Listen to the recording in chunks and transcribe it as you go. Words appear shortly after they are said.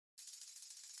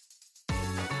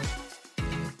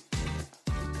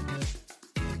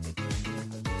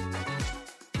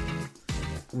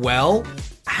Well,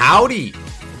 howdy.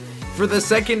 For the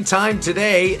second time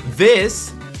today,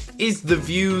 this is the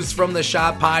Views from the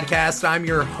Shop podcast. I'm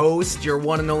your host, your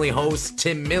one and only host,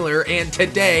 Tim Miller, and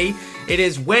today it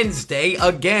is Wednesday,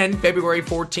 again, February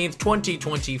 14th,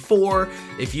 2024.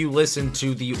 If you listened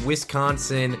to the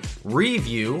Wisconsin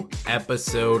review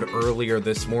episode earlier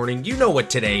this morning, you know what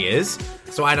today is,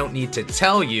 so I don't need to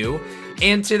tell you.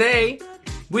 And today,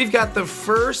 we've got the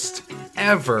first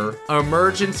ever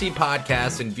emergency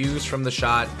podcast in Views from the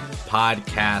Shot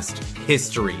podcast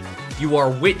history. You are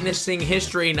witnessing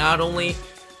history not only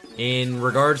in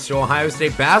regards to Ohio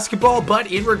State basketball,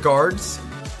 but in regards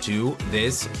to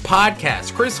this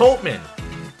podcast. Chris Holtmann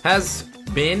has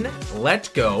been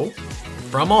let go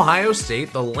from Ohio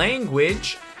State. The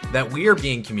language that we are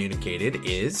being communicated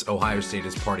is Ohio State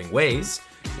is parting ways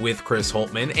with Chris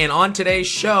Holtmann. And on today's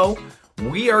show,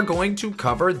 we are going to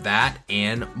cover that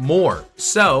and more.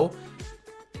 So,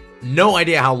 no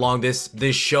idea how long this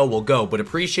show will go, but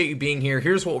appreciate you being here.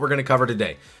 Here's what we're going to cover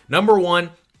today. Number one,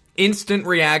 instant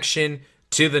reaction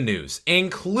to the news,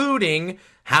 including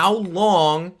how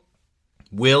long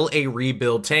will a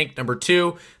rebuild take? Number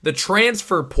two, the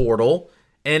transfer portal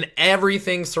and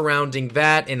everything surrounding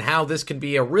that and how this can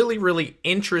be a really, really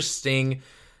interesting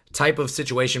type of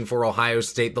situation for Ohio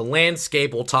State. The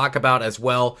landscape we'll talk about as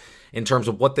well in terms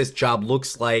of what this job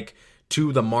looks like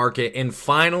to the market. And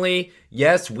finally,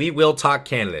 yes, we will talk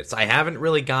candidates. I haven't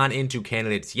really gone into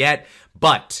candidates yet,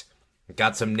 but I've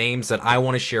got some names that I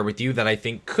want to share with you that I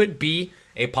think could be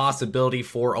a possibility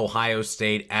for Ohio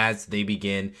State as they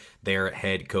begin their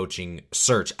head coaching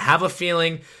search. I have a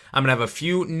feeling I'm going to have a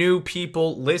few new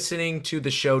people listening to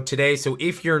the show today. So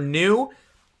if you're new,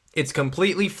 it's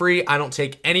completely free. I don't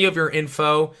take any of your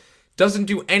info. Doesn't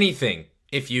do anything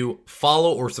if you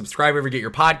follow or subscribe wherever you get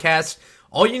your podcasts.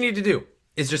 All you need to do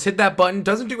is just hit that button.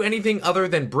 Doesn't do anything other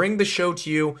than bring the show to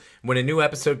you when a new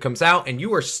episode comes out, and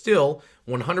you are still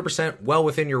 100% well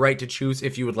within your right to choose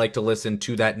if you would like to listen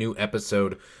to that new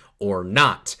episode or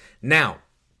not. Now,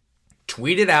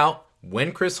 tweet it out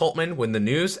when the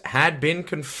news had been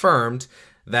confirmed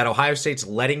that Ohio State's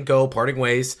letting go, parting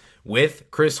ways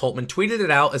with Chris Holtmann, tweeted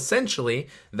it out essentially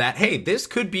that, hey, this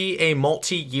could be a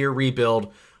multi-year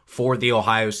rebuild for the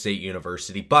Ohio State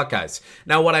University Buckeyes.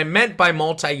 Now, what I meant by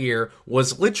multi-year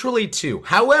was literally two.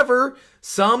 However,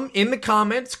 some in the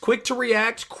comments, quick to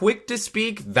react, quick to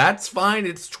speak, that's fine.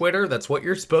 It's Twitter. That's what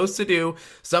you're supposed to do.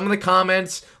 Some of the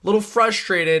comments, a little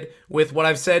frustrated with what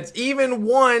I've said. Even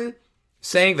one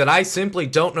saying that I simply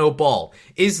don't know ball.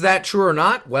 Is that true or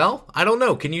not? Well, I don't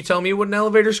know. Can you tell me what an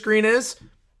elevator screen is?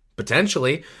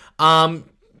 Potentially. We're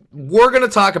going to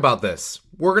talk about this.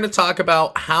 We're going to talk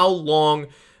about how long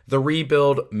the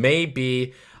rebuild may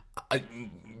be.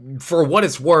 For what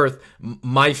it's worth,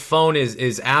 my phone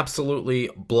is absolutely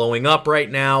blowing up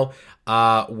right now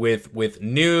with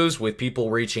news, with people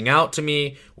reaching out to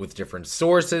me, with different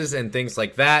sources and things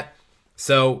like that.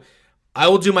 So I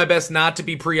will do my best not to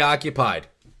be preoccupied.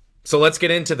 So let's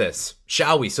get into this,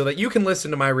 shall we? So that you can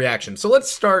listen to my reaction. So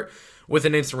let's start with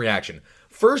an instant reaction.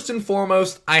 First and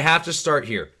foremost, I have to start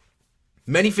here.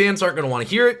 Many fans aren't going to want to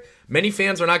hear it. Many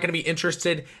fans are not going to be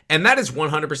interested, and that is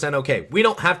 100% okay. We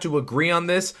don't have to agree on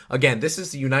this. Again, this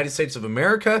is the United States of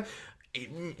America.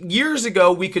 Years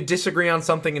ago, we could disagree on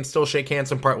something and still shake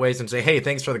hands and part ways and say, hey,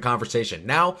 thanks for the conversation.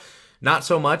 Now, not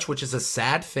so much, which is a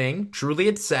sad thing. Truly,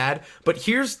 it's sad. But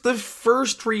here's the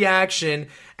first reaction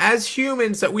as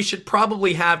humans that we should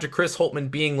probably have to Chris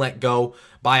Holtmann being let go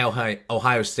by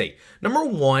Ohio State. Number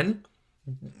one,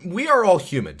 we are all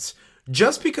humans.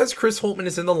 Just because Chris Holtmann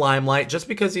is in the limelight, just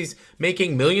because he's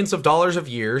making millions of dollars a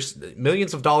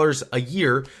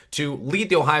year to lead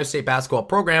the Ohio State basketball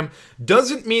program,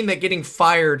 doesn't mean that getting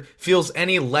fired feels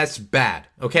any less bad,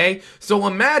 okay? So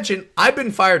imagine, I've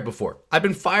been fired before. I've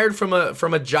been fired from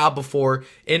a job before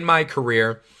in my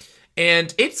career,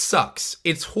 and it sucks.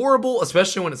 It's horrible,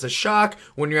 especially when it's a shock,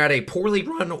 when you're at a poorly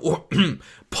run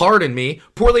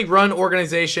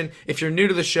organization. If you're new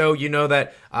to the show, you know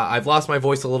that I've lost my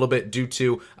voice a little bit due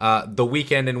to the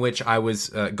weekend in which I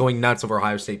was going nuts over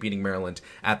Ohio State beating Maryland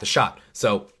at the Shot.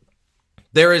 So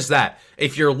there is that.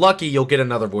 If you're lucky, you'll get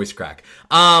another voice crack.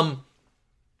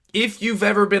 If you've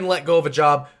ever been let go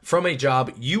from a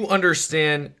job, you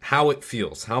understand how it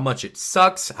feels, how much it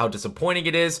sucks, how disappointing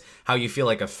it is, how you feel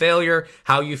like a failure,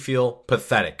 how you feel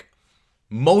pathetic.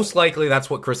 Most likely that's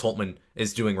what Chris Holtmann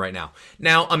is doing right now.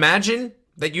 Now, imagine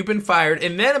that you've been fired,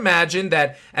 and then imagine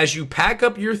that as you pack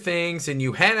up your things and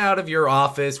you head out of your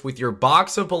office with your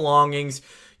box of belongings,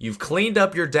 you've cleaned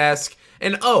up your desk,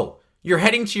 and you're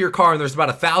heading to your car and there's about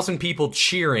 1,000 people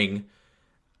cheering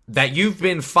that you've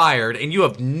been fired and you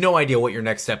have no idea what your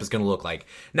next step is going to look like.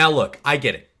 Now, look, I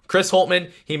get it. Chris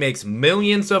Holtmann, he makes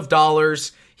millions of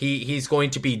dollars. He's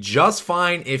going to be just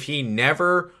fine if he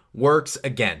never works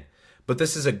again. But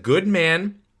this is a good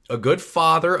man, a good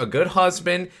father, a good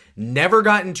husband, never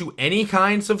got into any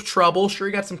kinds of trouble. Sure,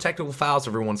 he got some technical fouls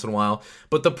every once in a while,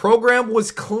 but the program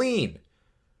was clean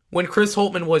when Chris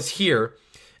Holtmann was here,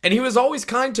 and he was always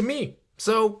kind to me.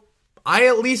 So I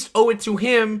at least owe it to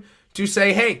him to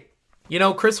say, hey,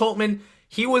 Chris Holtmann,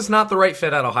 he was not the right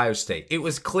fit at Ohio State. It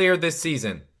was clear this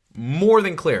season, more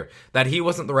than clear, that he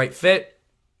wasn't the right fit.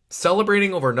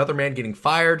 Celebrating over another man getting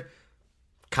fired,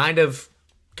 kind of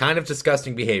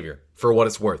disgusting behavior for what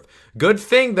it's worth. Good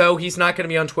thing, though, he's not going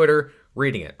to be on Twitter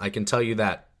reading it. I can tell you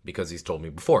that because he's told me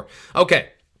before. Okay,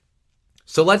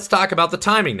 so let's talk about the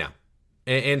timing now.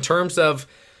 In terms of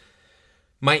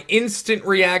my instant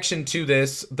reaction to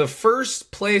this, the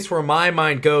first place where my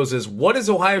mind goes is, what is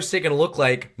Ohio State going to look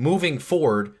like moving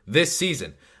forward this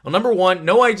season? Well, number one,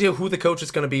 no idea who the coach is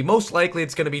going to be. Most likely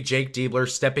it's going to be Jake Diebler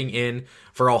stepping in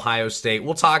for Ohio State.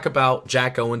 We'll talk about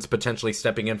Jack Owens potentially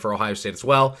stepping in for Ohio State as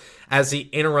well as the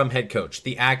interim head coach,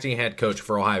 the acting head coach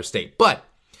for Ohio State. But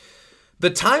the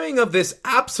timing of this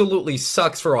absolutely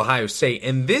sucks for Ohio State,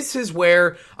 and this is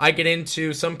where I get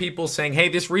into some people saying, hey,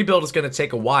 this rebuild is going to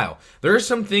take a while. There are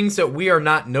some things that we are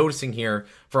not noticing here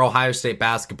for Ohio State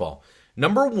basketball.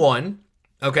 Number one,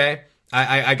 okay,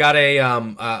 I got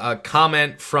a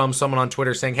comment from someone on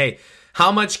Twitter saying, hey,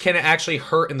 how much can it actually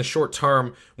hurt in the short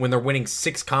term when they're winning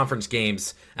 6 conference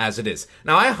games as it is?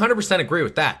 Now, I 100% agree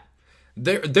with that.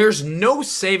 There's no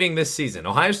saving this season.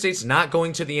 Ohio State's not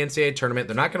going to the NCAA tournament.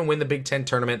 They're not going to win the Big Ten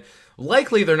tournament.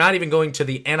 Likely, they're not even going to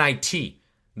the NIT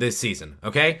this season,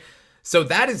 okay? So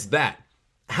that is that.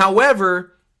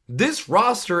 However, this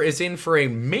roster is in for a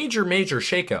major, major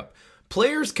shakeup.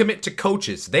 Players commit to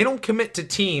coaches. They don't commit to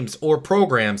teams or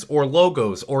programs or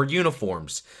logos or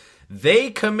uniforms.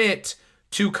 They commit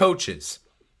to coaches.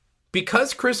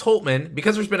 Because Chris Holtmann,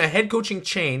 because there's been a head coaching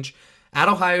change at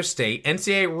Ohio State,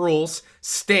 NCAA rules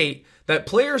state that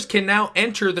players can now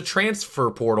enter the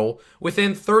transfer portal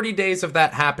within 30 days of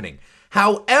that happening.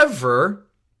 However,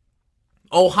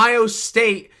 Ohio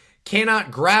State cannot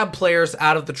grab players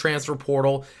out of the transfer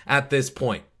portal at this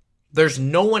point. There's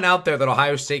no one out there that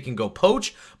Ohio State can go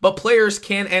poach, but players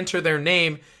can enter their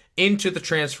name into the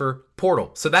transfer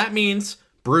portal. So that means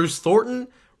Bruce Thornton,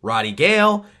 Roddy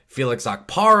Gale, Felix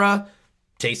Okpara,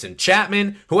 Tayson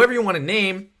Chapman, whoever you want to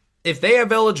name, if they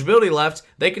have eligibility left,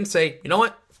 they can say, you know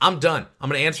what? I'm done. I'm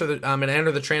going to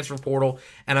enter the transfer portal,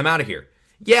 and I'm out of here.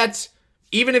 Yet,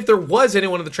 even if there was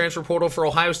anyone in the transfer portal for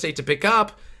Ohio State to pick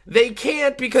up, they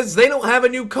can't because they don't have a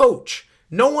new coach.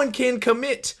 No one can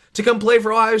commit to come play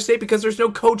for Ohio State because there's no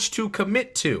coach to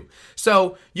commit to.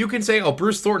 So you can say, oh,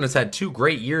 Bruce Thornton has had 2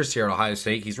 great years here at Ohio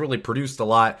State. He's really produced a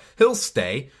lot. He'll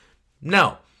stay.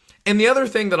 No. And the other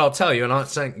thing that I'll tell you, and I'm not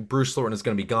saying Bruce Thornton is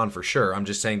going to be gone for sure. I'm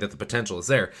just saying that the potential is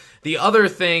there. The other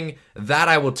thing that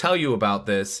I will tell you about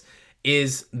this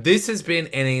is this has been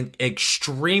an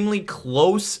extremely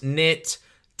close-knit,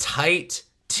 tight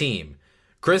team.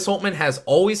 Chris Holtmann has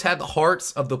always had the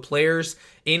hearts of the players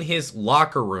in his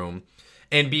locker room.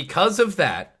 And because of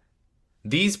that,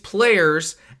 these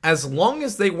players, as long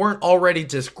as they weren't already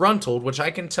disgruntled, which I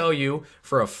can tell you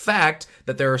for a fact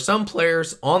that there are some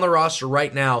players on the roster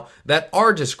right now that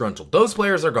are disgruntled. Those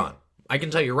players are gone. I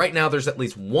can tell you right now there's at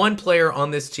least one player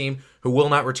on this team who will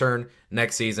not return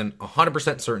next season.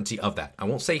 100% certainty of that. I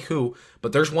won't say who,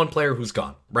 but there's one player who's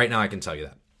gone. Right now I can tell you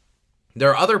that.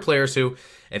 There are other players who,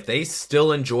 if they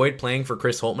still enjoyed playing for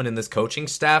Chris Holtmann and this coaching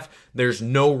staff, there's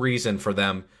no reason for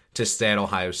them to stay at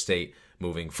Ohio State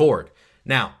moving forward.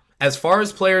 Now, as far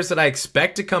as players that I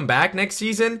expect to come back next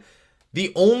season,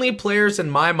 the only players in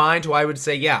my mind who I would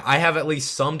say, yeah, I have at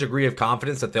least some degree of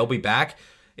confidence that they'll be back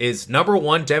is number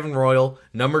 1, Devin Royal,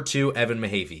 number 2, Evan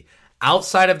Mahavy.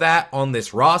 Outside of that, on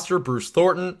this roster, Bruce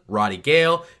Thornton, Roddy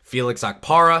Gale, Felix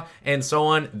Okpara, and so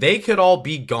on, they could all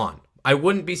be gone. I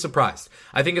wouldn't be surprised.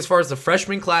 I think as far as the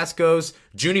freshman class goes,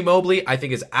 Junie Mobley, I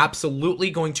think is absolutely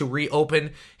going to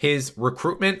reopen his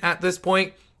recruitment at this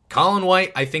point. Colin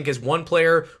White, I think, is one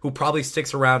player who probably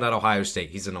sticks around at Ohio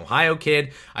State. He's an Ohio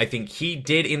kid. I think he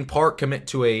did in part commit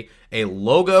to a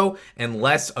logo and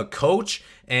less a coach.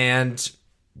 And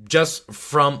just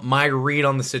from my read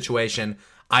on the situation,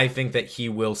 I think that he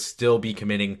will still be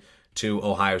committing to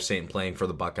Ohio State and playing for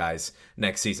the Buckeyes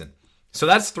next season. So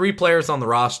that's 3 players on the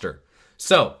roster.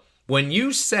 So when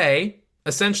you say,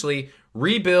 essentially,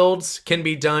 rebuilds can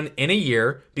be done in a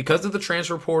year because of the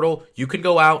transfer portal, you can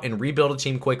go out and rebuild a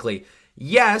team quickly.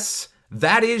 Yes,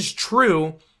 that is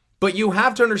true, But you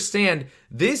have to understand,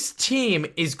 this team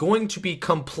is going to be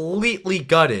completely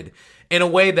gutted in a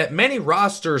way that many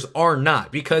rosters are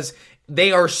not, because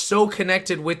they are so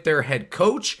connected with their head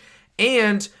coach,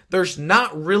 and there's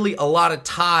not really a lot of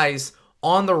ties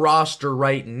on the roster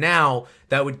right now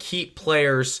that would keep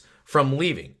players from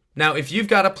leaving. Now, if you've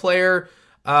got a player,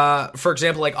 for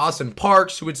example, like Austin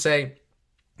Parks, who would say,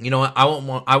 you know what,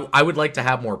 I would like to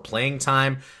have more playing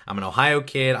time. I'm an Ohio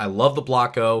kid. I love the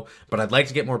Blocko, but I'd like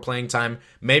to get more playing time.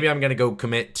 Maybe I'm going to go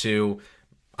commit to,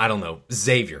 I don't know,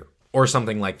 Xavier or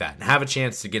something like that and have a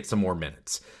chance to get some more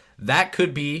minutes. That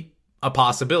could be a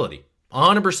possibility,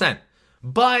 100%.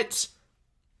 But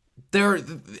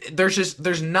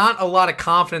there's not a lot of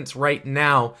confidence right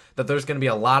now that there's going to be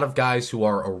a lot of guys who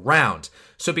are around.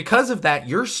 So because of that,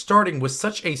 you're starting with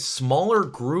such a smaller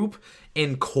group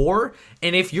in core,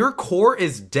 and if your core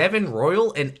is Devin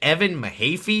Royal and Evan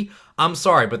Mahaffey, I'm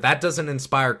sorry, but that doesn't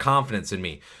inspire confidence in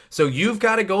me. So you've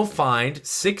got to go find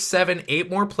 6, 7, 8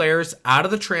 more players out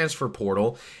of the transfer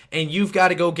portal, and you've got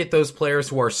to go get those players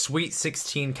who are Sweet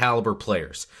 16 caliber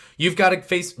players. You've got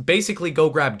to basically go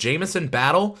grab Jamison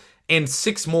Battle and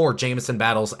 6 more Jamison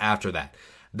Battles after that.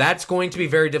 That's going to be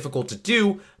very difficult to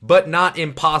do, but not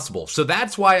impossible. So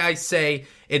that's why I say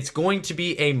it's going to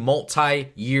be a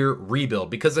multi-year rebuild,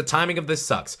 because the timing of this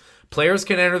sucks. Players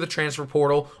can enter the transfer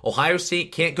portal. Ohio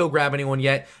State can't go grab anyone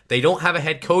yet. They don't have a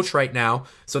head coach right now.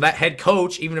 So that head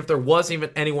coach, even if there was even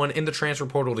anyone in the transfer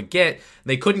portal to get,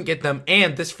 they couldn't get them.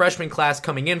 And this freshman class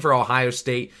coming in for Ohio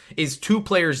State is 2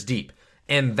 players deep.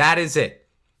 And that is it.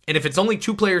 And if it's only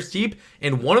 2 players deep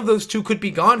and one of those 2 could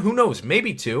be gone, who knows,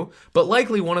 maybe 2, but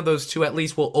likely one of those 2 at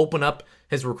least will open up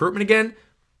his recruitment again.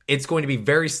 It's going to be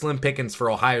very slim pickings for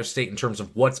Ohio State in terms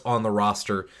of what's on the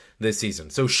roster this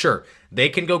season. So sure, they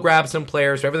can go grab some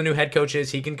players. Whoever the new head coach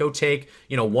is, he can go take,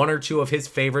 1 or 2 of his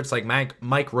favorites, like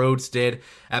Mike Rhodes did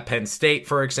at Penn State,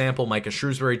 for example. Micah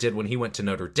Shrewsbury did when he went to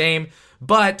Notre Dame.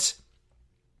 But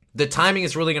the timing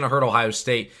is really going to hurt Ohio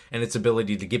State and its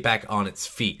ability to get back on its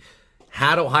feet.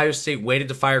 Had Ohio State waited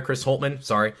to fire Chris Holtmann,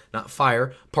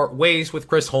 part ways with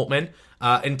Chris Holtmann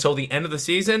until the end of the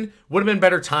season, would have been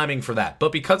better timing for that.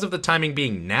 But because of the timing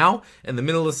being now, in the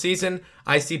middle of the season,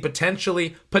 I see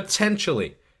potentially a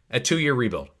 2-year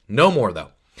rebuild. No more, though.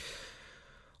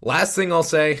 Last thing I'll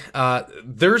say,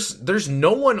 there's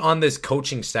no one on this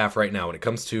coaching staff right now when it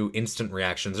comes to instant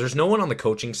reactions. There's no one on the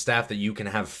coaching staff that you can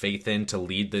have faith in to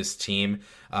lead this team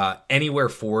anywhere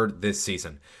forward this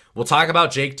season. We'll talk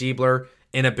about Jake Diebler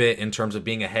in a bit in terms of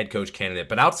being a head coach candidate.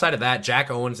 But outside of that, Jack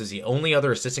Owens is the only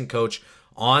other assistant coach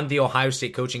on the Ohio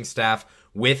State coaching staff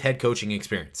with head coaching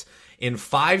experience. In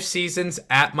 5 seasons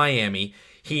at Miami,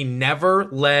 he never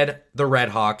led the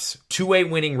Redhawks to a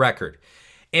winning record.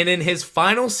 And in his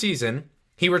final season,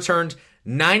 he returned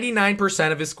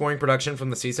 99% of his scoring production from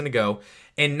the season ago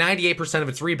and 98% of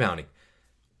its rebounding.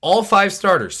 All 5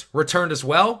 starters returned as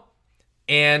well,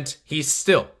 and he's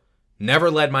still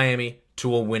never led Miami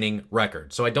to a winning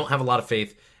record. So I don't have a lot of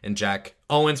faith in Jack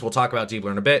Owens. We'll talk about Diebler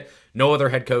in a bit. No other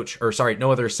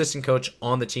assistant coach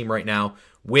on the team right now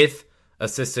with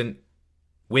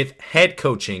head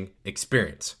coaching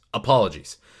experience.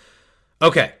 Apologies.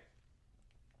 Okay.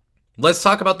 Let's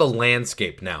talk about the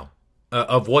landscape now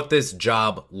of what this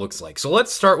job looks like. So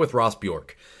let's start with Ross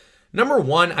Bjork. Number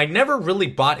 1, I never really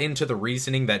bought into the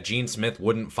reasoning that Gene Smith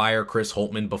wouldn't fire Chris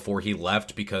Holtmann before he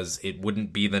left because it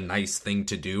wouldn't be the nice thing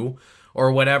to do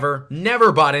or whatever.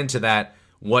 Never bought into that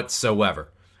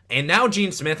whatsoever. And now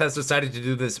Gene Smith has decided to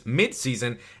do this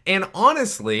midseason, and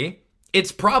honestly,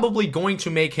 it's probably going to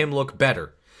make him look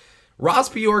better. Ross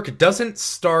Bjork doesn't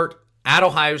start at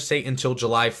Ohio State until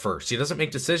July 1st. He doesn't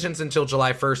make decisions until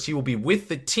July 1st. He will be with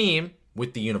the team,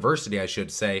 with the university, I should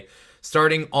say,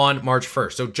 starting on March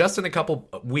 1st. So just in a couple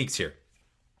weeks here.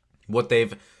 What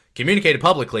they've communicated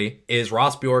publicly is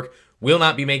Ross Bjork will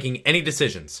not be making any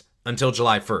decisions until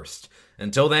July 1st.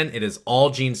 Until then, it is all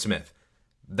Gene Smith.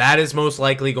 That is most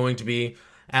likely going to be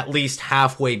at least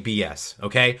halfway BS,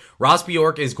 okay? Ross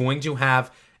Bjork is going to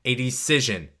have a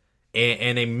decision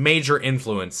and a major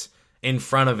influence in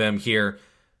front of him here,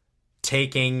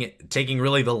 taking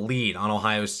really the lead on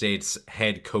Ohio State's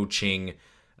head coaching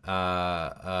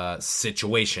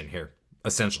situation here,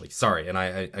 essentially. Sorry, and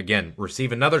I again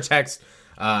receive another text,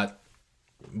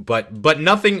 but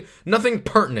nothing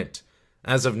pertinent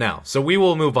as of now. So we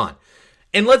will move on.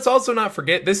 And let's also not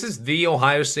forget, this is the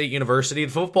Ohio State University.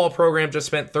 The football program just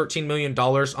spent $13 million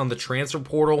on the transfer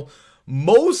portal,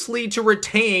 mostly to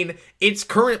retain its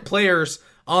current players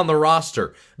on the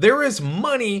roster. There is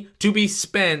money to be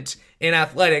spent in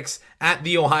athletics at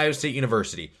the Ohio State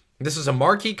University. This is a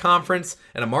marquee conference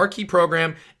and a marquee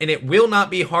program, and it will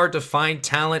not be hard to find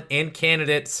talent and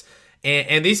candidates,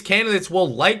 and these candidates will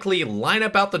likely line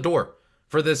up out the door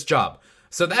for this job.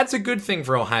 So that's a good thing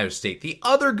for Ohio State. The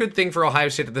other good thing for Ohio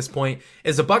State at this point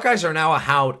is the Buckeyes are now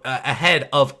ahead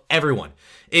of everyone.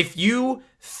 If you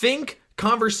think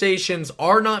conversations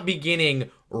are not beginning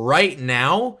right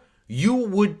now, you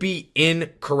would be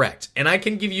incorrect. And I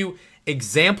can give you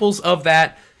examples of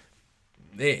that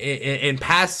in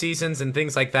past seasons and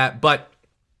things like that. But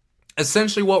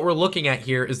essentially what we're looking at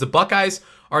here is the Buckeyes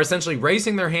are essentially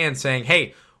raising their hand saying,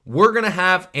 hey, we're going to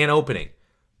have an opening.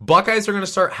 Buckeyes are going to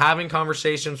start having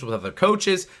conversations with other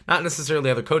coaches, not necessarily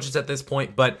other coaches at this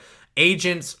point, but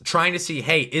agents trying to see,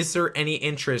 hey, is there any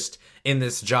interest in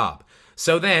this job?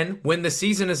 So then when the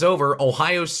season is over,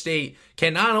 Ohio State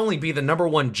can not only be the number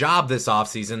one job this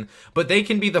offseason, but they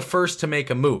can be the first to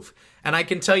make a move. And I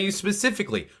can tell you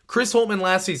specifically, Chris Holtmann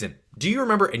last season, do you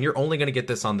remember, and you're only going to get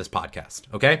this on this podcast,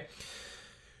 okay?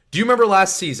 Do you remember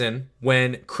last season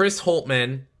when Chris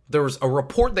Holtmann, there was a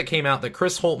report that came out that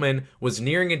Chris Holtmann was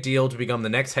nearing a deal to become the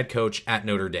next head coach at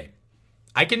Notre Dame?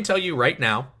 I can tell you right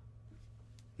now,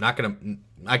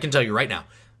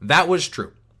 that was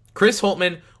true. Chris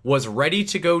Holtmann was ready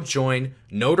to go join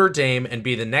Notre Dame and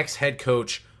be the next head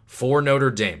coach for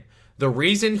Notre Dame. The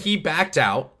reason he backed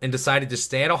out and decided to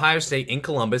stay at Ohio State in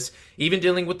Columbus, even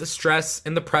dealing with the stress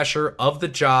and the pressure of the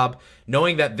job,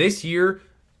 knowing that this year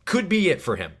could be it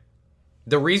for him.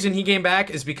 The reason he came back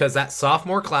is because that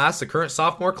sophomore class, the current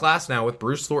sophomore class now with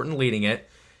Bruce Thornton leading it,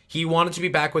 he wanted to be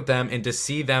back with them and to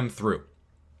see them through.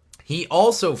 He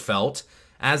also felt,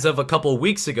 as of a couple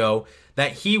weeks ago,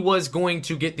 that he was going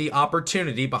to get the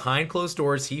opportunity behind closed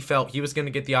doors. He felt he was going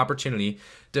to get the opportunity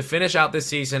to finish out this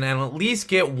season and at least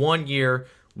get 1 year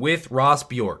with Ross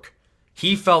Bjork.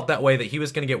 He felt that way, that he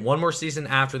was going to get one more season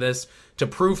after this to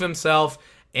prove himself,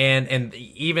 and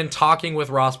even talking with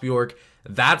Ross Bjork,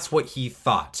 that's what he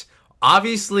thought.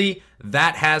 Obviously,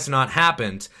 that has not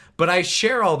happened, but I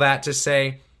share all that to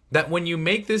say that when you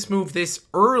make this move this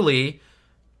early,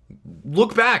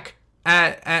 look back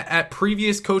at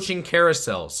previous coaching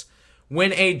carousels.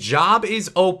 When a job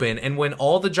is open and when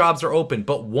all the jobs are open,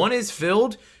 but one is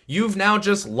filled, you've now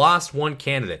just lost one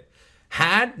candidate.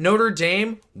 Had Notre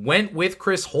Dame went with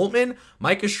Chris Holtmann,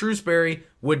 Micah Shrewsbury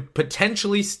would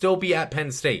potentially still be at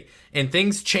Penn State. And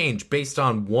things change based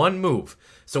on one move.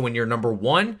 So when you're number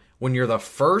one, when you're the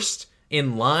first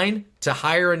in line to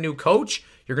hire a new coach,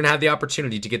 you're going to have the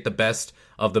opportunity to get the best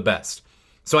of the best.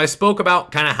 So I spoke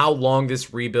about kind of how long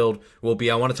this rebuild will be.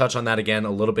 I want to touch on that again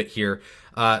a little bit here.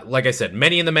 Like I said,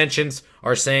 many in the mentions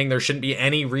are saying there shouldn't be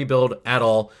any rebuild at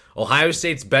all. Ohio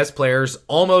State's best players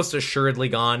almost assuredly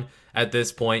gone at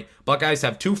this point. Buckeyes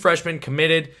have 2 freshmen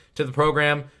committed to the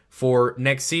program for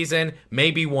next season,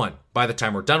 maybe 1 by the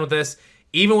time we're done with this.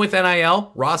 Even with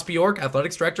NIL, Ross Bjork,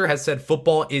 athletics director, has said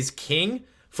football is king.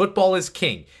 Football is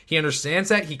king. He understands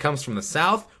that. He comes from the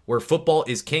South, where football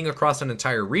is king across an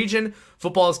entire region.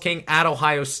 Football is king at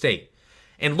Ohio State.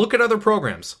 And look at other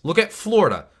programs. Look at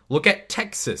Florida. Look at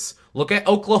Texas. Look at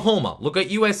Oklahoma. Look at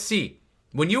USC.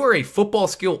 When you are a football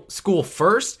school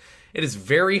first, it is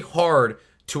very hard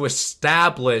to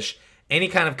establish any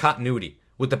kind of continuity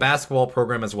with the basketball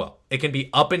program as well. It can be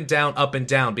up and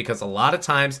down, because a lot of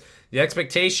times the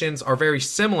expectations are very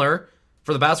similar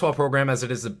for the basketball program as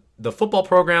it is the football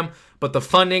program, but the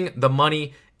funding, the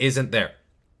money isn't there.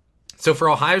 So for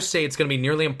Ohio State, it's going to be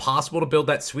nearly impossible to build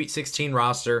that Sweet 16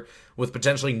 roster with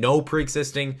potentially no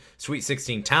pre-existing Sweet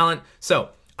 16 talent. So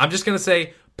I'm just going to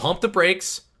say, pump the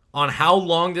brakes on how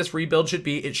long this rebuild should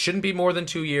be. It shouldn't be more than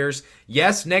 2 years.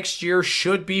 Yes, next year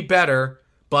should be better,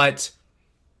 but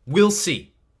we'll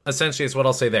see, essentially is what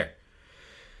I'll say there.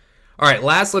 All right,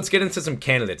 let's get into some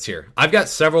candidates here. I've got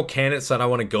several candidates that I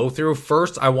want to go through.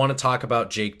 First, I want to talk about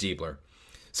Jake Diebler.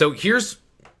 So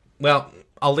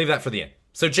I'll leave that for the end.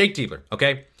 So Jake Diebler,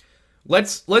 okay?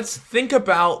 Let's think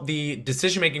about the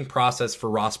decision-making process for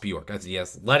Ross Bjork as the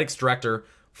athletics director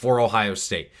for Ohio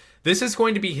State. This is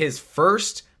going to be his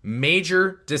first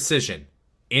major decision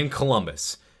in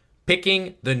Columbus,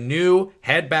 picking the new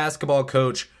head basketball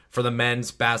coach for the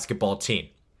men's basketball team.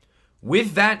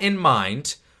 With that in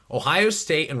mind, Ohio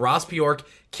State and Ross Bjork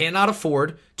cannot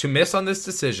afford to miss on this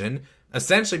decision,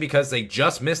 essentially because they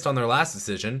just missed on their last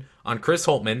decision on Chris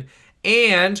Holtmann,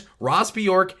 and Ross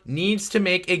Bjork needs to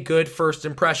make a good first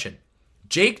impression.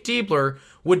 Jake Diebler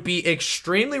would be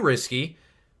extremely risky,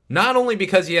 not only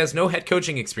because he has no head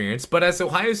coaching experience, but as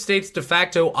Ohio State's de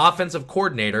facto offensive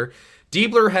coordinator,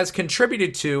 Diebler has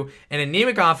contributed to an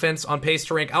anemic offense on pace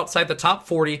to rank outside the top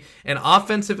 40 in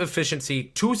offensive efficiency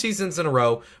 2 seasons in a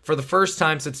row for the first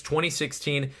time since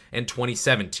 2016 and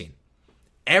 2017.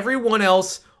 Everyone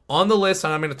else on the list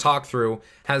that I'm going to talk through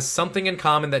has something in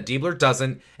common that Diebler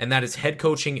doesn't, and that is head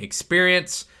coaching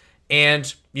experience.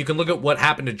 And you can look at what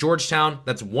happened to Georgetown.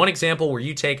 That's one example where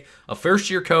you take a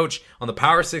first-year coach on the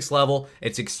Power 6 level.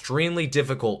 It's extremely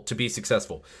difficult to be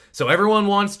successful. So everyone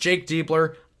wants Jake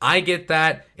Diebler. I get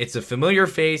that. It's a familiar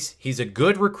face. He's a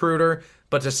good recruiter.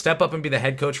 But to step up and be the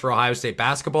head coach for Ohio State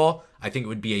basketball, I think it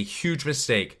would be a huge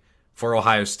mistake for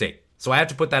Ohio State. So I have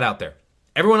to put that out there.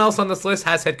 Everyone else on this list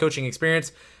has head coaching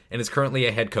experience and is currently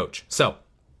a head coach. So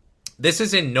this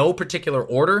is in no particular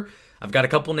order. I've got a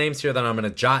couple names here that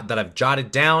I've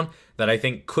jotted down that I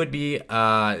think could be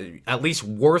at least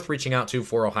worth reaching out to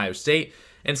for Ohio State,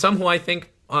 and some who I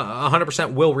think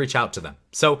 100% will reach out to them.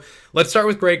 So let's start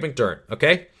with Greg McDermott,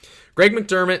 okay? Greg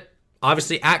McDermott,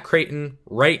 obviously at Creighton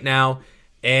right now,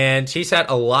 and he's had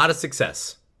a lot of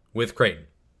success with Creighton.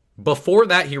 Before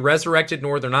that, he resurrected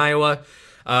Northern Iowa.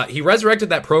 He resurrected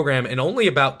that program in only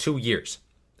about 2 years.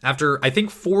 After, I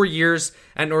think, 4 years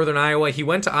at Northern Iowa, he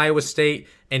went to Iowa State,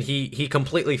 and he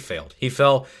completely failed. He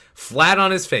fell flat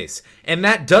on his face. And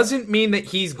that doesn't mean that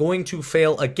he's going to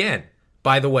fail again,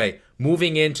 by the way,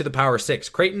 moving into the Power 6.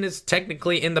 Creighton is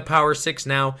technically in the Power 6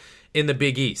 now in the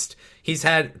Big East. He's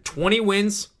had 20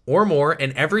 wins or more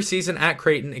in every season at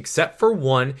Creighton except for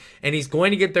one, and he's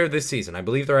going to get there this season. I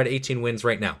believe they're at 18 wins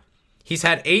right now. He's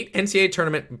had 8 NCAA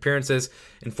tournament appearances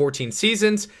in 14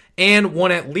 seasons and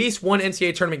won at least one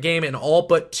NCAA tournament game in all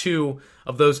but 2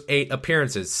 of those 8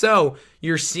 appearances. So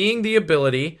you're seeing the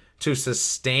ability to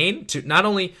sustain, to not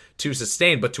only to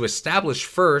sustain, but to establish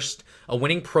first a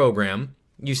winning program.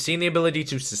 You've seen the ability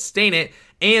to sustain it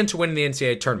and to win the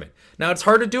NCAA tournament. Now, it's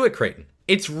hard to do at Creighton.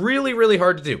 It's really, really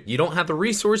hard to do. You don't have the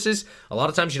resources. A lot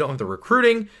of times you don't have the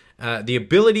recruiting, the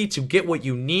ability to get what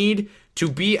you need to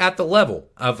be at the level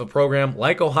of a program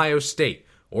like Ohio State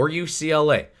or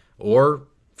UCLA or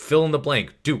fill in the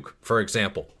blank, Duke, for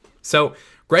example. So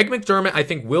Greg McDermott, I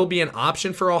think, will be an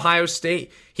option for Ohio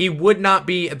State. He would not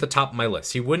be at the top of my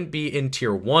list. He wouldn't be in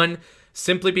tier 1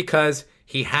 simply because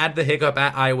he had the hiccup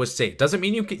at Iowa State. Doesn't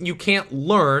mean you can't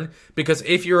learn, because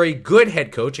if you're a good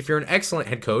head coach, if you're an excellent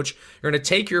head coach, you're going to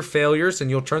take your failures and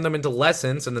you'll turn them into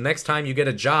lessons. And the next time you get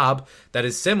a job that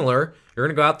is similar, you're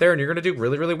going to go out there and you're going to do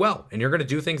really, really well. And you're going to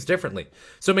do things differently.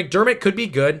 So McDermott could be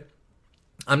good.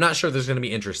 I'm not sure there's going to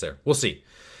be interest there. We'll see.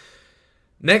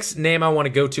 Next name I want to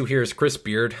go to here is Chris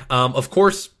Beard. Of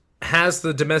course, has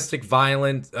the domestic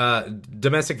violence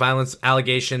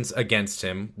allegations against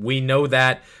him. We know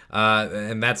that,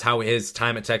 and that's how his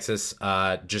time at Texas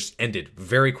just ended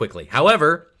very quickly.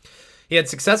 However, he had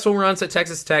successful runs at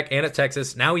Texas Tech and at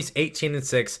Texas. Now he's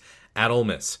 18-6 at Ole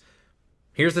Miss.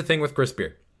 Here's the thing with Chris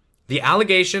Beard. The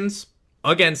allegations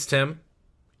against him,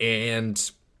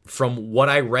 and from what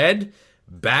I read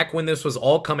back when this was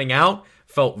all coming out,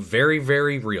 felt very,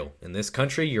 very real. In this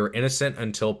country, you're innocent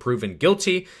until proven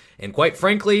guilty. And quite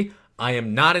frankly, I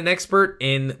am not an expert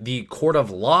in the court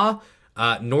of law,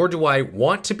 nor do I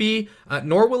want to be,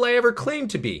 nor will I ever claim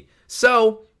to be.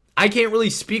 So I can't really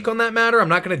speak on that matter. I'm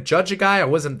not going to judge a guy. I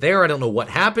wasn't there. I don't know what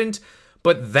happened.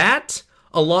 But that,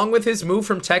 along with his move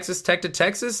from Texas Tech to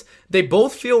Texas, they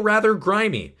both feel rather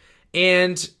grimy.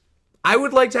 And I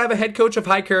would like to have a head coach of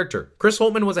high character. Chris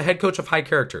Holtmann was a head coach of high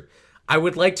character. I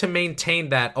would like to maintain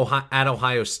that at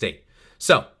Ohio State.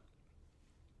 So,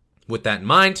 with that in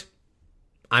mind,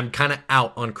 I'm kind of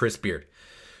out on Chris Beard.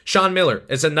 Sean Miller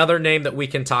is another name that we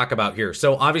can talk about here.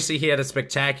 So, obviously, he had a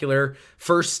spectacular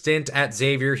first stint at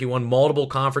Xavier. He won multiple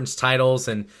conference titles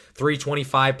and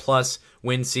 325-plus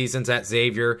win seasons at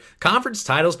Xavier. Conference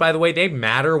titles, by the way, they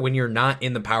matter when you're not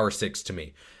in the Power 6 to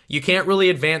me. You can't really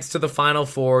advance to the Final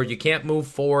Four. You can't move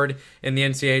forward in the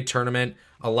NCAA tournament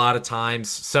a lot of times.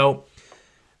 So,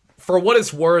 for what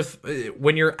it's worth,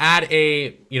 when you're at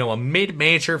a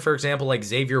mid-major, for example, like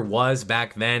Xavier was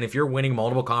back then, if you're winning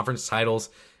multiple conference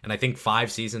titles, and I think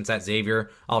 5 seasons at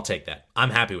Xavier, I'll take that. I'm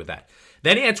happy with that.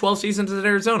 Then he had 12 seasons at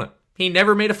Arizona. He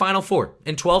never made a Final Four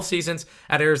in 12 seasons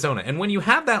at Arizona. And when you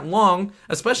have that long,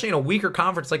 especially in a weaker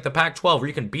conference like the Pac-12, where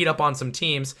you can beat up on some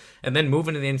teams and then move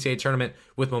into the NCAA tournament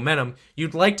with momentum,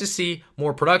 you'd like to see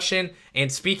more production.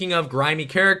 And speaking of grimy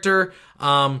character,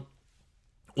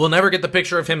 we'll never get the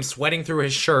picture of him sweating through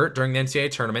his shirt during the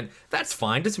NCAA tournament. That's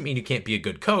fine. Doesn't mean you can't be a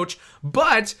good coach.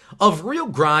 But of real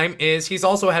grime is he's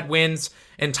also had wins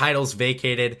and titles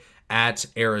vacated at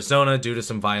Arizona due to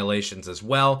some violations as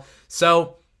well.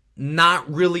 So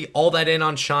not really all that in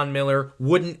on Sean Miller.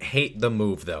 Wouldn't hate the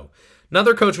move, though.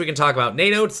 Another coach we can talk about,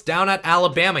 Nate Oates down at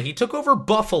Alabama. He took over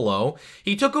Buffalo.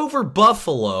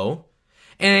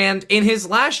 And in his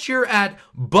last year at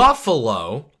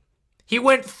Buffalo, he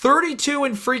went 32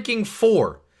 and freaking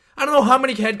 4. I don't know how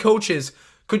many head coaches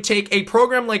could take a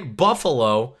program like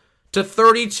Buffalo to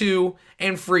 32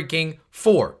 and freaking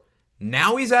 4.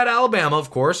 Now he's at Alabama, of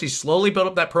course. He slowly built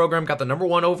up that program, got the number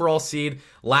 1 overall seed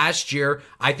last year.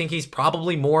 I think he's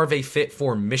probably more of a fit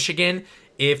for Michigan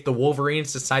if the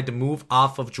Wolverines decide to move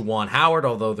off of Juwan Howard,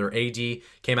 although their AD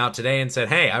came out today and said,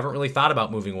 hey, I haven't really thought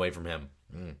about moving away from him.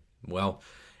 Well,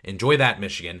 enjoy that,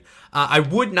 Michigan. I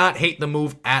would not hate the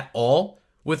move at all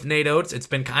with Nate Oates. It's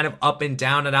been kind of up and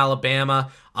down at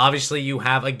Alabama. Obviously, you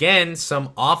have, again,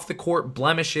 some off-the-court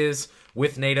blemishes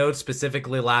with Nate Oates,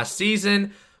 specifically last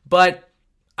season, but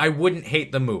I wouldn't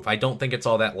hate the move. I don't think it's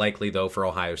all that likely, though, for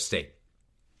Ohio State.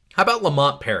 How about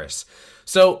Lamont Paris?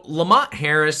 So Lamont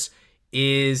Harris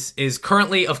is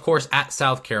currently, of course, at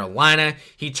South Carolina.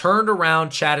 He turned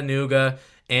around Chattanooga,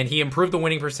 and he improved the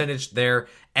winning percentage there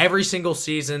every single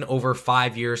season over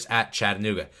 5 years at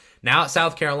Chattanooga. Now at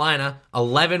South Carolina,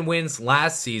 11 wins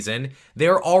last season.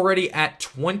 They're already at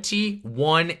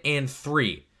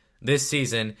 21-3 this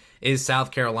season is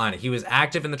South Carolina. He was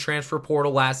active in the transfer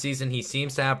portal last season. He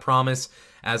seems to have promise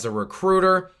as a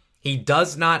recruiter. He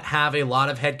does not have a lot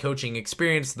of head coaching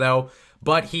experience, though,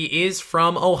 but he is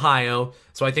from Ohio,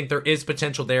 so I think there is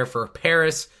potential there for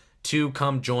Paris to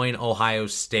come join Ohio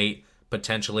State,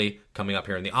 potentially coming up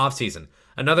here in the offseason.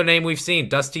 Another name we've seen,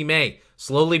 Dusty May,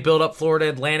 slowly built up Florida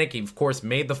Atlantic. He, of course,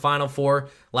 made the Final Four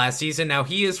last season. Now,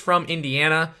 he is from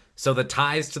Indiana, so the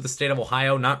ties to the state of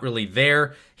Ohio, not really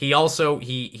there. He also,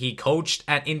 he coached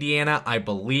at Indiana. I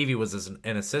believe he was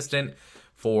an assistant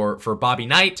for Bobby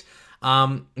Knight.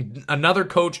 Another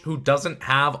coach who doesn't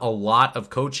have a lot of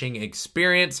coaching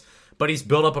experience, but he's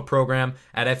built up a program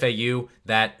at FAU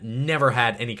that never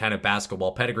had any kind of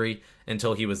basketball pedigree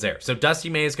until he was there. So Dusty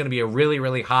May is going to be a really,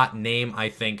 really hot name, I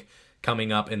think,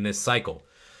 coming up in this cycle.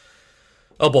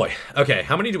 Oh boy. Okay,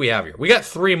 how many do we have here? We got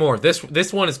 3 more.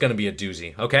 This one is going to be a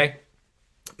doozy, okay?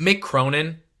 Mick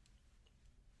Cronin.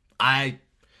 I'm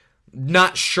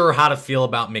not sure how to feel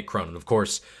about Mick Cronin, of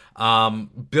course.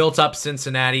 Built up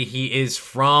Cincinnati. He is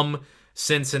from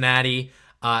Cincinnati.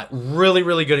 Really,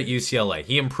 really good at UCLA.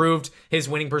 He improved his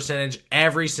winning percentage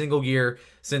every single year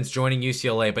since joining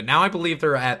UCLA, but now I believe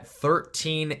they're at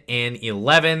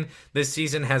 13-11. This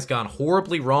season has gone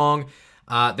horribly wrong.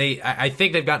 I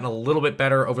think they've gotten a little bit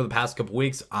better over the past couple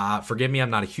weeks. Forgive me, I'm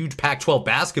not a huge Pac-12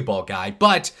 basketball guy,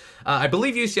 but I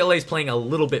believe UCLA is playing a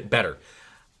little bit better.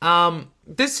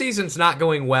 This season's not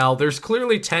going well. There's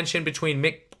clearly tension between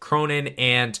Mick Cronin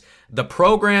and the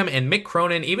program, and Mick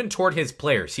Cronin, even toward his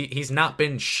players. He's not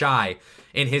been shy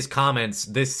in his comments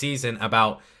this season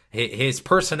about his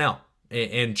personnel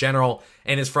in general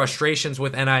and his frustrations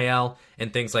with NIL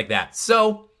and things like that.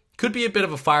 So, could be a bit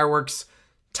of a fireworks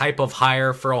type of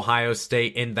hire for Ohio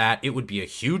State in that it would be a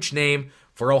huge name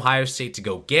for Ohio State to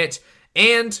go get,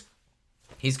 and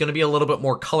he's going to be a little bit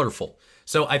more colorful.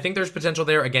 So, I think there's potential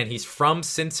there. Again, he's from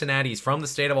Cincinnati. He's from the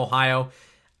state of Ohio.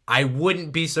 I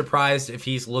wouldn't be surprised if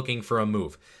he's looking for a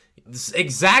move.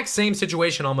 Exact same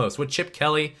situation almost with Chip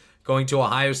Kelly going to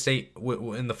Ohio State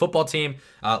in the football team,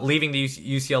 leaving the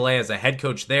UCLA as a head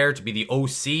coach there to be the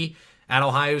OC at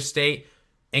Ohio State.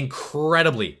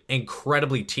 Incredibly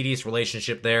tedious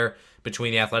relationship there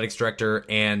between the athletics director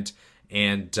and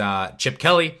Chip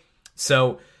Kelly.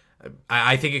 So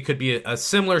I think it could be a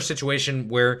similar situation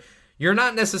where you're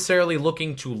not necessarily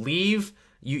looking to leave.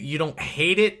 You don't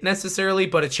hate it necessarily,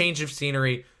 but a change of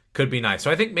scenery could be nice.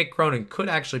 So I think Mick Cronin could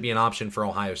actually be an option for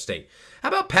Ohio State. How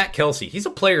about Pat Kelsey? He's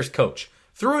a player's coach.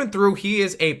 Through and through, he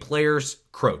is a player's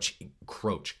coach.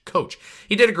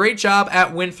 He did a great job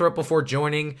at Winthrop before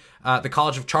joining the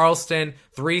College of Charleston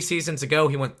 3 seasons ago.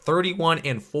 He went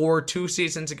 31-4 2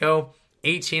 seasons ago,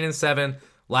 18-7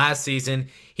 last season.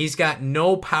 He's got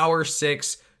no Power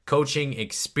 6 coaching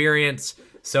experience.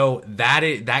 So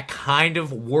that kind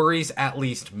of worries at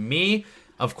least me.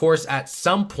 Of course, at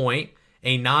some point,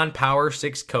 a non-Power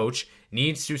 6 coach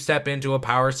needs to step into a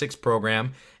Power 6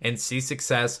 program and see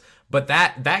success. But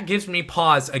that gives me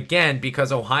pause, again,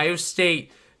 because Ohio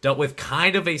State dealt with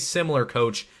kind of a similar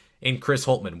coach in Chris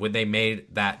Holtmann when they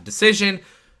made that decision.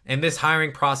 And this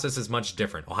hiring process is much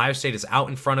different. Ohio State is out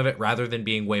in front of it rather than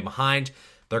being way behind.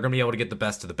 They're going to be able to get the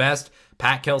best of the best.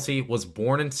 Pat Kelsey was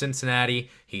born in Cincinnati.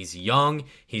 He's young.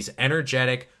 He's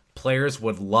energetic. Players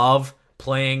would love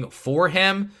playing for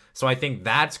him. So I think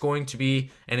that's going to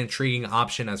be an intriguing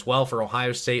option as well for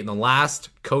Ohio State. And the last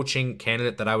coaching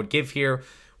candidate that I would give here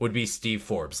would be Steve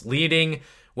Forbes, leading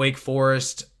Wake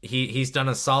Forest. He's done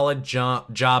a solid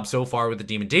job so far with the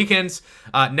Demon Deacons.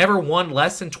 Never won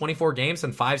less than 24 games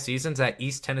in 5 seasons at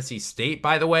East Tennessee State,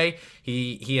 by the way.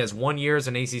 He has 1 year as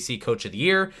an ACC Coach of the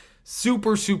Year.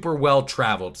 Super, super well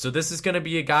traveled. So this is going to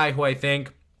be a guy who I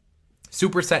think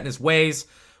super set in his ways,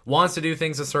 wants to do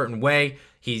things a certain way.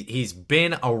 He's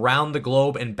been around the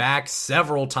globe and back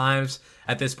several times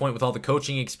at this point with all the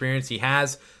coaching experience he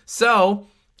has. So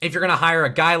if you're going to hire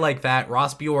a guy like that,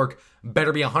 Ross Bjork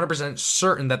better be 100%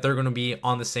 certain that they're going to be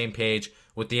on the same page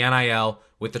with the NIL,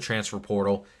 with the transfer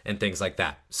portal, and things like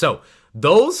that. So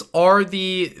those are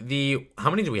the how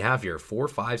many do we have here? 4,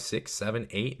 5, 6, 7,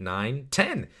 8, 9,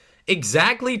 10.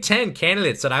 Exactly 10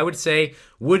 candidates that I would say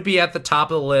would be at the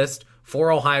top of the list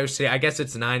for Ohio State. I guess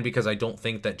it's 9 because I don't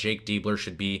think that Jake Diebler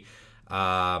should be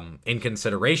in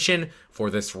consideration for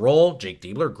this role. Jake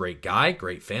Diebler, great guy,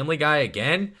 great family guy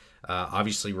again.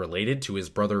 Obviously related to his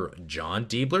brother John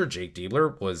Diebler. Jake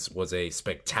Diebler was a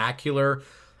spectacular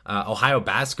Ohio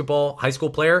basketball high school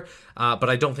player, but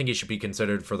I don't think he should be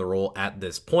considered for the role at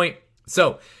this point.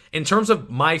 So in terms of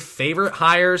my favorite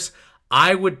hires,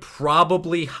 I would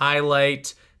probably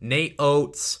highlight Nate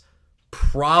Oates,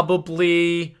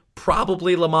 probably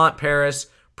Lamont Paris,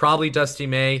 probably Dusty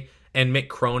May, and Mick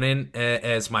Cronin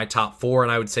as my top 4,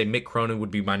 and I would say Mick Cronin would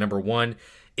be my number 1.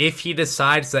 If he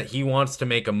decides that he wants to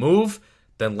make a move,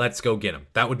 then let's go get him.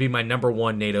 That would be my number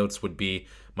 1. Nate Oates would be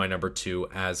my number 2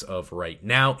 as of right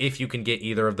now. If you can get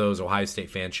either of those, Ohio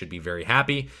State fans should be very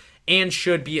happy and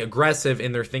should be aggressive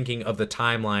in their thinking of the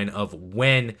timeline of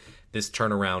when this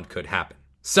turnaround could happen.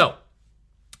 So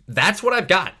that's what I've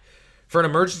got for an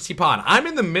emergency pod. I'm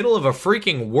in the middle of a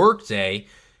freaking work day,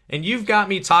 and you've got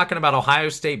me talking about Ohio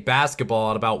State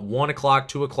basketball at about 1 o'clock,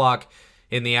 2 o'clock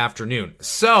in the afternoon.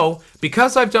 So,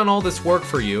 because I've done all this work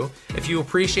for you, if you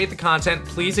appreciate the content,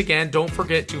 please again, don't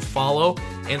forget to follow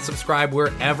and subscribe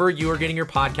wherever you are getting your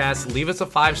podcasts. Leave us a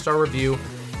 5-star review.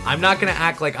 I'm not going to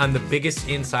act like I'm the biggest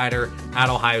insider at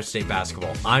Ohio State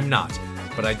basketball. I'm not.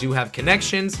 But I do have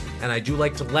connections, and I do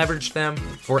like to leverage them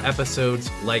for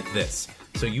episodes like this.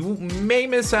 So you may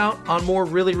miss out on more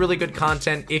really, really good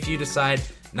content if you decide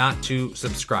not to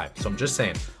subscribe. So I'm just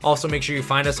saying. Also, make sure you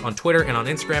find us on Twitter and on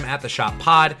Instagram at The Shop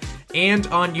Pod, and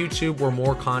on YouTube where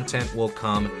more content will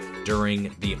come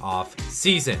during the off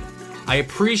season. I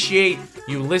appreciate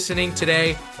you listening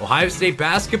today. Ohio State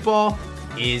basketball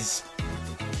is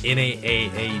in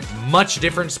a much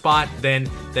different spot than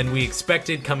we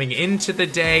expected coming into the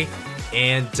day,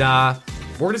 and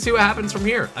we're going to see what happens from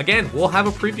here. Again, we'll have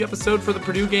a preview episode for the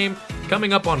Purdue game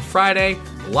coming up on Friday.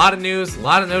 A lot of news, a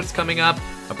lot of notes coming up.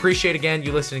 Appreciate again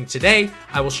you listening today.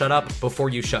 I will shut up before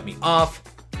you shut me off.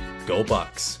 Go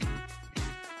Bucks.